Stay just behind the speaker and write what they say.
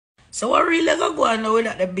So what really go on now with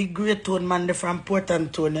that the big great tone man the from Port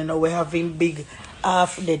Antonio, you know, we're having big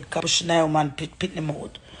half dead push now man pit them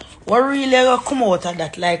out. What really go come out of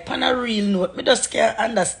that? Like on a real note, me just can't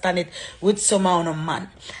understand it with some amount of man.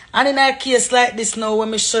 And in a case like this now, when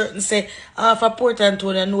me certain say half a Port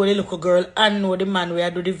Antonio know the little girl and know the man where I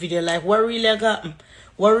do the video, like what really go happen?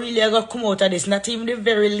 What really gonna come out of this? Not even the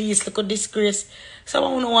very least look a disgrace.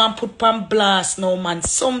 Someone who want to put on blast now, man.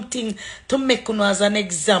 Something to make you know as an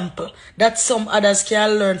example that some others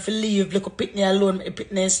can learn for leave. Look a pitney alone, a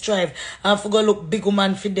pitney strive, and for go look big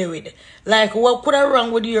woman for deal with. Like what could have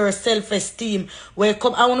wrong with your self-esteem? Where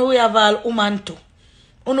come I wanna we have all woman too.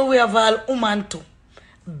 We have all woman too.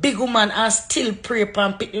 Big woman and still pray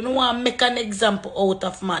pan pit. You know want to make an example out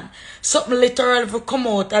of man. Something literal will come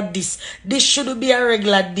out of this. This should be a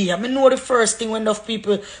regular day. I mean, know the first thing when enough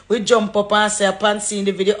people will jump up and say upon seeing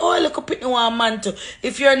the video, oh look up it one man too.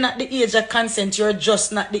 If you're not the age of consent, you're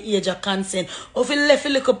just not the age of consent. Or if you left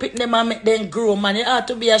you look up it them and make them grow, man, you have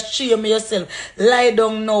to be ashamed of yourself. Lie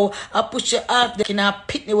down now and push your half the kind of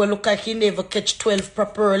pitney will look like you never catch 12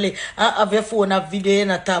 properly. And have your phone a video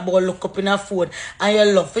and a tab or look up in a phone and you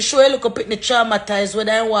love. For sure, you look up at me traumatized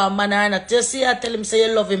whether I want man or not. You see, I tell him say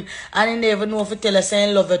you love him and he never know if you tell us say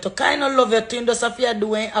you love you. To kind of love you, to just have you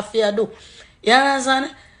do and have you do. You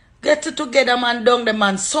understand? Get it together, man, down the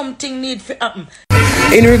man. Something need to happen.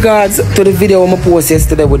 In regards to the video I post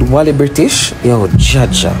yesterday with Wally British, yo,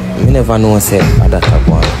 Jaja, me never know say that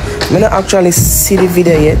one. Me not actually see the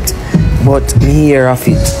video yet, but me hear of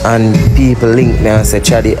it and people link me and say,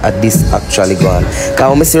 Chaddy, at this actually gone. Cause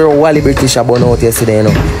when I see Wally British about out yesterday, you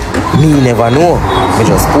know, me never know. Me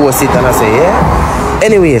just post it and I say, yeah.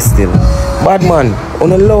 Anyway, still, bad man,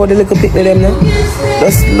 on allow the little picnic them now.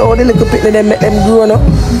 Just allow the little picnic them, make them grow now.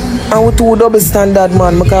 And we two double standard,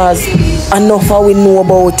 man, because enough how we know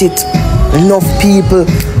about it. Enough people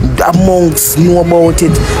amongst know about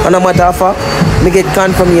it. And no matter of fact, me get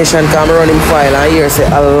confirmation because I'm running file and here say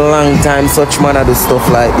a long time such man do stuff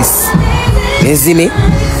like this. You see me?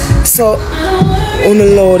 So,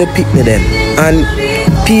 allow the picnic them.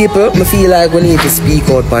 And people, me feel like we need to speak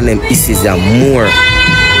out on them issues and more.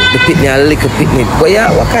 The picnic a little picnic. But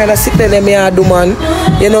yeah, what kind of sickness them here do, man?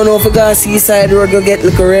 You don't know if you go seaside road, go get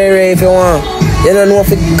little rare if you want. You don't know if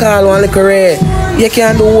you call one little rare. You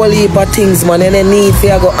can do a whole heap of things, man, and then need to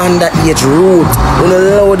go underage road. You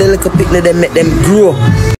know, allow the little picnic them make them grow.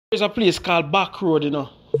 There's a place called Back Road, you know.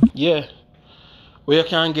 Yeah. Where you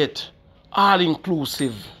can get all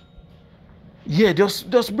inclusive. Yeah,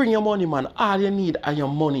 just bring your money, man. All you need are your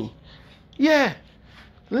money. Yeah.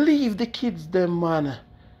 Leave the kids them, man.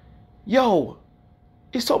 Yo,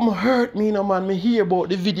 if something hurt me, you know, man, me hear about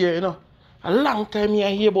the video, you know. A long time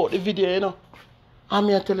I hear about the video, you know. And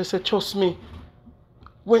me I tell you, say, trust me.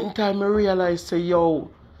 When time I realize, say,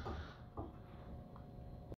 yo,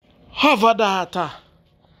 have a daughter.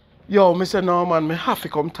 Yo, me say, no, man, me have to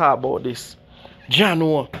come talk about this.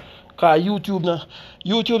 Jano. Because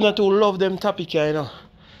YouTube not too love them topic, you know.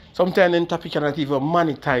 Sometimes them topic cannot even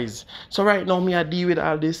monetize. So right now, me I deal with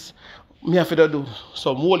all this. Me have to do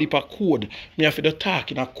some whole heap of code. Me have to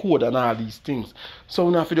talk in a code and all these things. So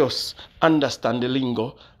we have to just understand the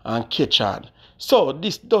lingo and catch on. So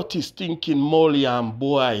this dirty stinking molly and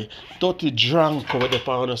boy, dirty drunk over there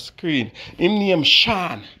on the screen. Him name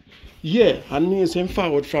Shawn. Yeah, and he's him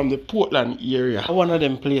forward from the Portland area. One of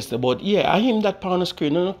them places, but yeah, I him that on the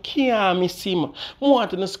screen. I can't miss him. I want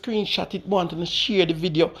to screenshot it, I want to share the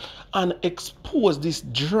video and expose this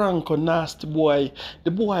drunk or nasty boy. The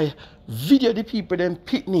boy video the people them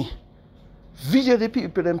pitney. Video the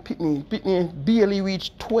people them pitney. Pitney barely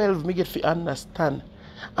reach 12, me get to understand.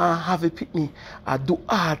 And have a pitney. I do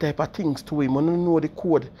all type of things to him. I don't know the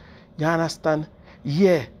code. You understand?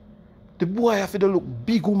 Yeah. The boy have to look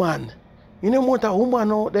big woman. You know what a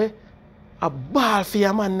woman out there? A ball for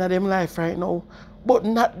your man in them life right now. But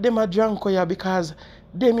not them a drunk here because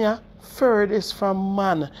them here furthest from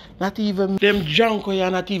man. Not even them drunk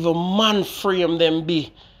here, not even man frame them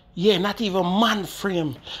be. Yeah, not even man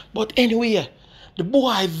frame. But anyway, the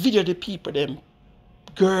boy video the people them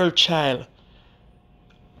girl child.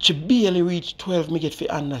 She barely reach 12, me get to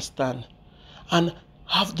understand. And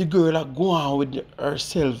have the girl go on with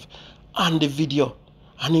herself on the video.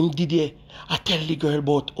 And him did it. I tell the girl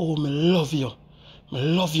about, oh, me love you. Me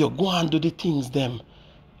love you. Go and do the things them.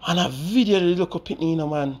 And I video the look up in you know,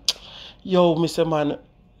 man. Yo, me say, man,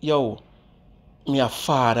 yo, me a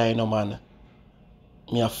father, you know, man.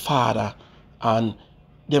 Me a father. And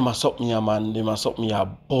them a suck me a man. Them a suck me a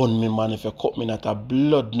bun me, man. If you cut me not a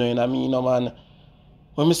blood, no, you know, me, you know, man.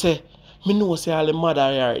 When me say, me know say all the mother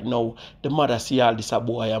right now, the mother see all this a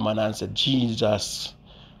boy, man, and say, Jesus.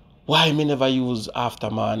 Why me never use after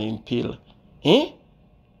morning pill? Eh?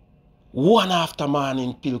 One after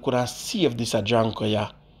morning pill could have saved this a drunk,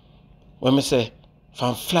 yeah. When me say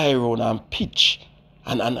from fly around and pitch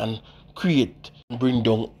and create and bring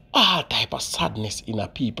down all type of sadness in a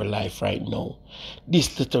people life right now.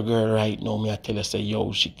 This little girl right now, me I tell her say,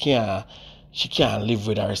 yo, she can't live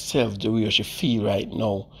with herself the way she feel right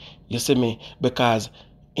now. You see me? Because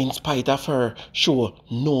in spite of her show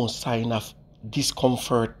no sign of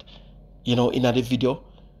discomfort, you know, in the video,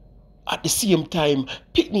 at the same time,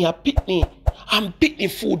 Pitney and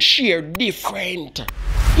Pitney food share different.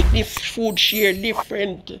 Pitney food share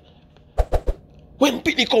different. When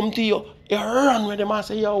Pitney come to you, you run with them and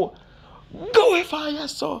say, yo, go away for your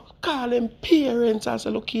son. Call them parents and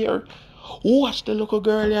say, look here, watch the little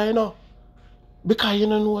girl here, you know. Because you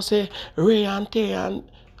know, say, Ray and Tay and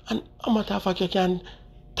a matter of fact, you can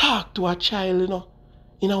talk to a child, you know,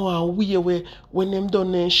 in a way where when them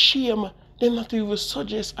done their shame, they not even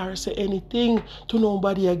suggest or say anything to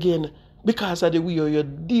nobody again. Because of the way you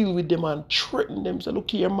deal with them and threaten them. So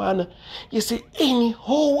look here, man. You say,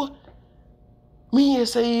 anyhow, me you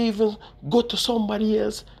say even go to somebody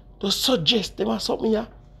else to suggest them or something. Yeah?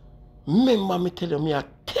 Remember me tell you, me I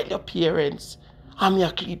tell your parents, and me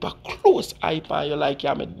I keep a close eye on you like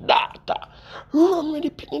you're my daughter. Run with the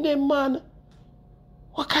penny them, man.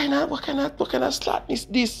 What kind of slackness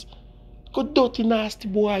this? Good dirty nasty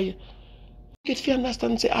boy. Get you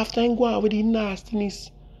understand, say after I go on with the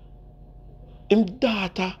nastiness, him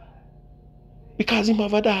daughter, because him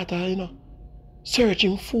have a daughter, you know, search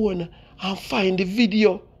him phone and find the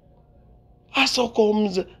video. And so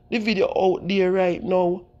comes the video out there right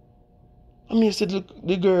now. I mean, said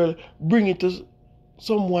the girl bring it to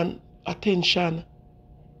someone attention.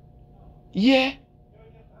 Yeah.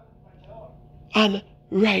 And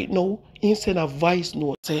right now, instead of voice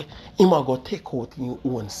note, say, him go take out his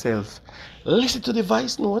own self. Listen to the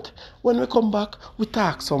voice note. When we come back, we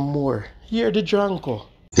talk some more. Hear the drunko.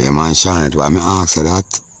 Yeah, man, Shawn, why me ask you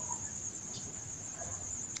that?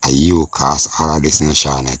 Are you cause all of this in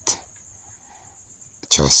Shawn?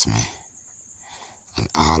 Trust me. And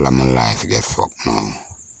all of my life get fucked now.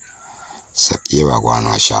 So here I go on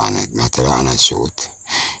with Shawn. Me tell you honest truth.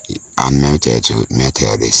 And me tell you truth, me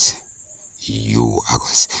tell you this. You,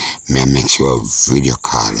 August, me make sure video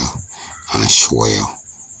call you and show you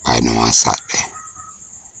by now on Saturday.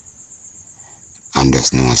 And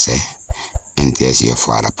just know say, in case your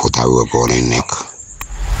father put a rope on your neck,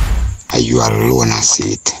 and you alone and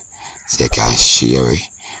see it, so you can share it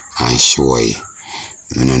and show it.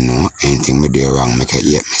 I don't know anything me do wrong, make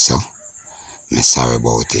you hate me so. Me sorry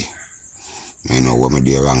about it. I know what me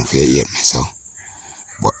do wrong for you hate me so.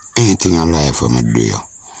 But anything in life for me do you,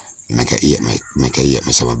 make you hate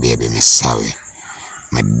me so, my baby, me sorry.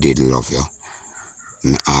 I did love you.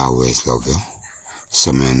 I always love you.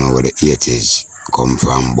 So I know where the hate is come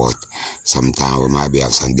from, but sometimes we might be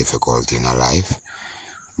have some difficulty in our life.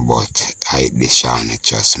 But I hate this Shawn,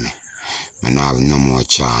 trust me. I don't have no more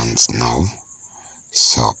chance now.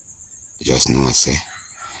 So just know say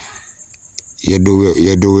you do what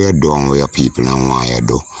you're doing with your people and what you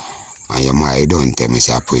do. And you might don't tell me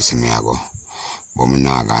say a prison me I go. But me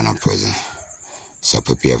not going to prison. So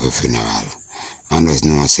prepare for funeral. And just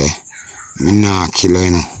know say me not kill you,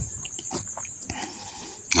 you know.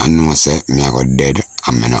 And know say me I go dead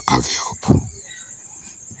and me not have you up.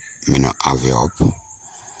 Me not have you up.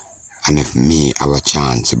 And if me have a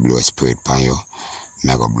chance to blow a spirit pan you,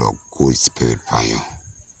 me I go blow good spirit pan you.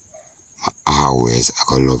 I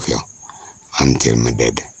go love you until me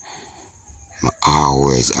dead.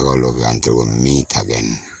 I go love you until we meet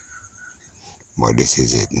again. But this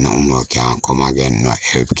is it. No more can come again. No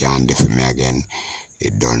help can do for me again.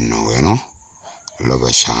 It don't know, you know. Love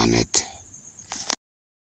you, Shawn.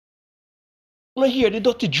 I hear the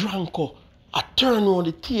dirty drunko. I turn on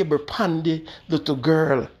the table pan the little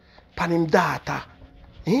girl, pan him daughter.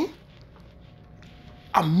 Eh?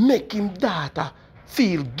 I make him daughter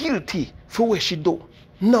feel guilty for what she do.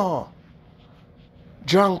 No.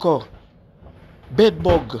 Drunko,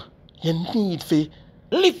 bedbug, you need to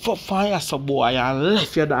live for fire, so boy, and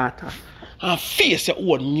left your daughter and face your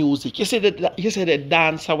own music. You see the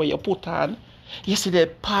dancer where you put on, you see the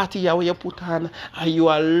party where you put on, and you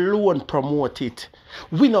alone promote it.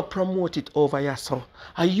 We not promote it over your son,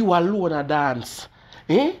 and you alone a dance.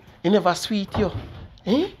 Eh? You never sweet you.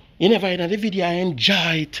 Eh? You never in the video enjoy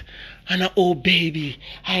it. And oh baby,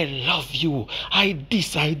 I love you. I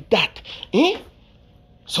this, I that. Eh?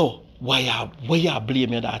 So why you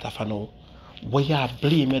blame your daughter for now? Why you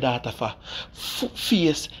blame your daughter for?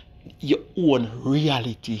 Face your own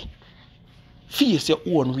reality. Face your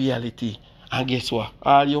own reality. And guess what?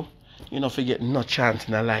 Are you? You know, forget no chance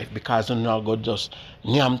in a life because you know go just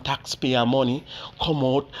nyam taxpayer money, come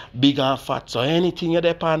out big and fat. So anything you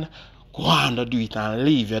depend, go on to do it and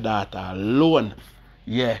leave your daughter alone.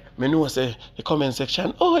 Yeah, me know say the comment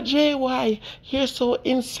section, oh JY, you're so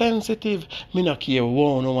insensitive. Me not care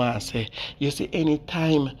what no one say. You see,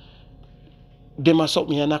 anytime they must up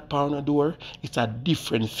me and knock on the door, it's a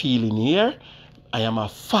different feeling here. I am a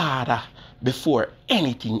father before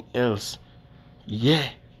anything else. Yeah.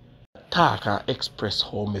 Talk and express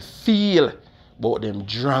how me feel about them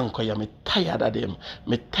drunk. I am tired of them.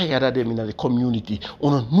 Me tired of them in the community. I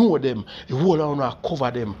don't know them. The whole I want to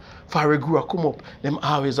cover them. For a girl come up, them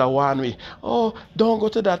always a one way. Oh, don't go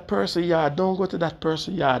to that person yard. Don't go to that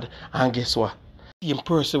person yard. And guess what? The same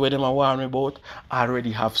person where them are warning about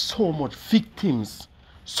already have so much victims.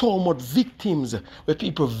 So much victims where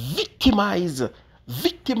people victimize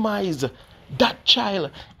that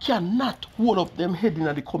child cannot hold up them head in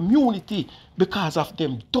the community because of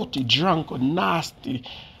them dirty, drunk, or nasty.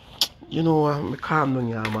 You know, I'm calm down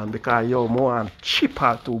here, man, because yo, more and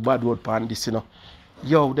cheaper to bad word pan this, you know.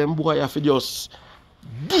 Yo, them boy have to just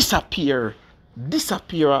disappear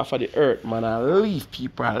off of the earth, man, and leave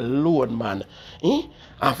people alone, man. And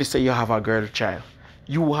if you say you have a girl child,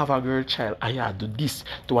 I had to do this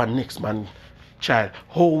to our next man child.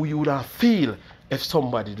 How you would feel if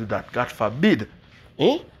somebody do that? God forbid.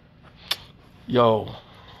 Yo,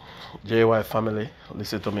 JY family,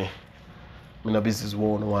 listen to me. Me no business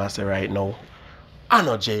one want to say right now. I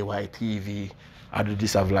know JY TV. I do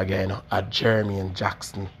this vlog, you know, at Jeremy and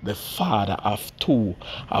Jackson, the father of two,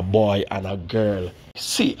 a boy and a girl.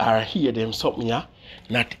 See or hear them something, yeah?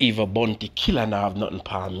 Not even bounty killer now have nothing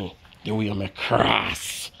upon me. The way me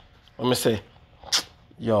cross. Let me say,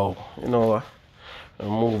 yo, you know what?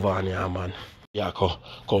 Move on, yeah, man. Yeah,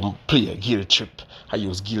 come play a guilt trip. I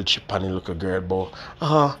use guilt trip on the little girl,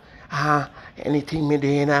 but anything me do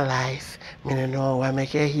in a life, me don't know why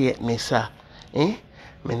make you hate me, sir. Me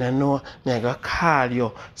don't know, me I go call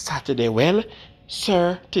you Saturday. Well,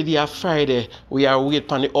 sir, today is Friday. We are waiting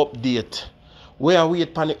for the update. We are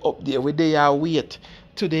waiting for the update. We there are wait.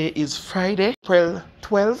 Today is Friday, April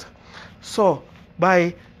 12th. So,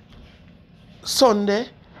 by Sunday,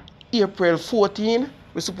 April 14th,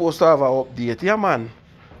 we're supposed to have an update, yeah, man.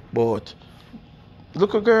 But,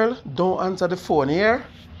 look, a girl, don't answer the phone here.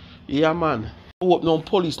 Yeah, man. I hope no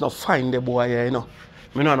police not find the boy here, you know.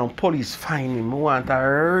 I know no police find him. I want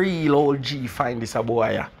a real OG find this boy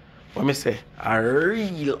here. What me say? A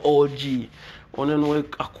real OG. I don't know a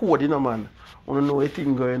code, you know, man. I don't know a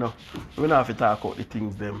thing going on. We don't have to talk about the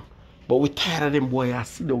things, them. But we tired of them boys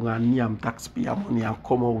sit down and name taxpayer money and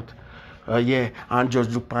come out. Yeah, and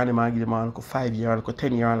just look at them and give them like 5 years, like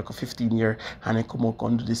 10 years, like 15 years, and then come out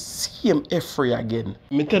and do the same effort again.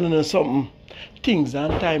 I'm telling you something, things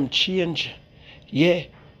and time change. Yeah,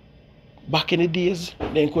 back in the days,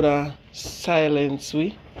 they could have silenced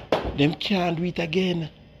we. Them can't do it again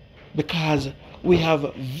because we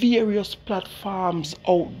have various platforms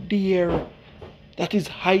out there that is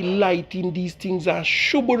highlighting these things and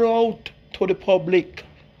shoving out to the public.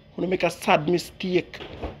 When they make a sad mistake,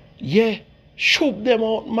 yeah, shove them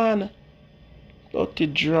out, man. Dirty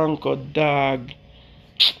drunk or dog.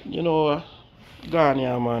 You know, gone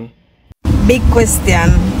here, man. Big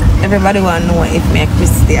question. Everybody want to know if me a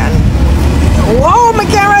Christian. Wow, I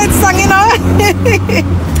can't write song, you know.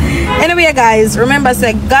 Anyway, guys, remember,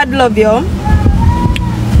 say God love you.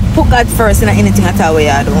 Put God first in anything at all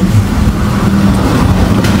you do.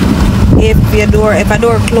 If a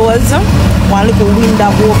door closed, one little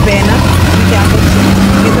window open, you can't go through.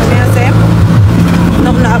 You know what I say?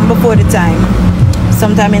 Nothing happen before the time.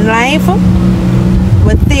 Sometime in life,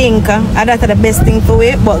 we think that's the best thing for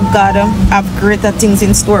we, but God have greater things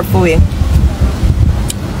in store for we.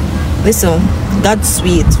 Listen, God's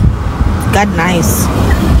sweet, God nice.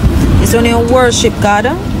 It's when you worship God,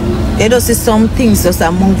 you just see some things just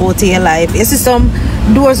move out of your life. You see some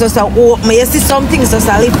doors just open. You see some things just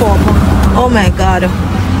lift up. Oh my God.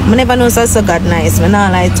 I never know so God nice. I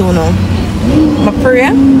not like to know. I pray,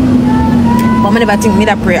 but I never think me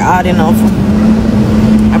that pray hard enough.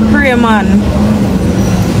 I pray, man.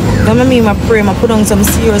 When I pray, I put on some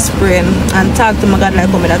serious praying and talk to my God like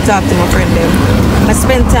how I talk to my friend them. I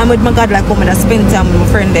spend time with my God like how I spend time with my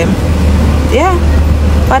friend them. Yeah.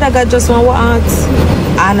 Father God just want ask.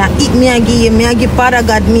 And I eat me and give Father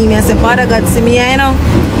God me. I say, Father God, see me, you know.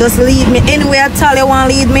 Just lead me anywhere at all you want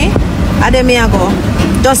to lead me. And then I go.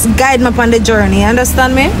 Just guide me upon the journey,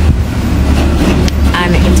 understand me?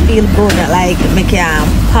 And it feels good that like me can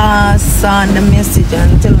pass on the message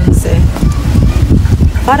and tell them say,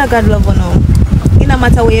 Father God love you now. It no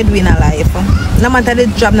matter what you do in a life. No matter the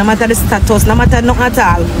job, no matter the status, no matter nothing at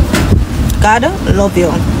all. God love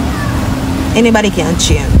you. Anybody can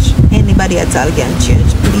change. Anybody at all can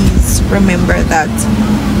change. Please remember that.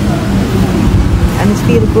 And it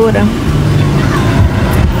feel good.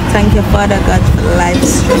 Thank you, Father God, for life,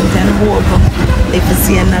 strength, and hope. If you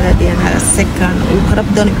see another day, another second, we could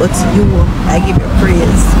have done it, but you, I give you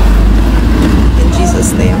praise. In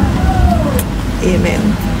Jesus' name,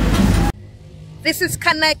 amen. This is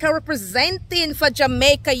Kanaika representing for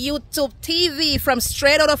Jamaica YouTube TV from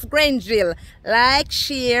straight out of Grangeville. Like,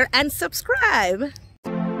 share, and subscribe.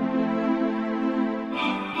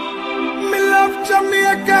 Me love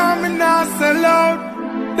Jamaica, me not sell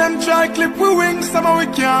out. Them try clip we wings, somehow we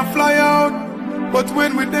can't fly out. But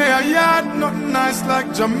when we there yard, nothing nice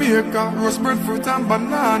like Jamaica. Roast breadfruit and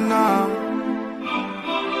banana.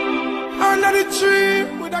 Under the tree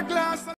with a glass.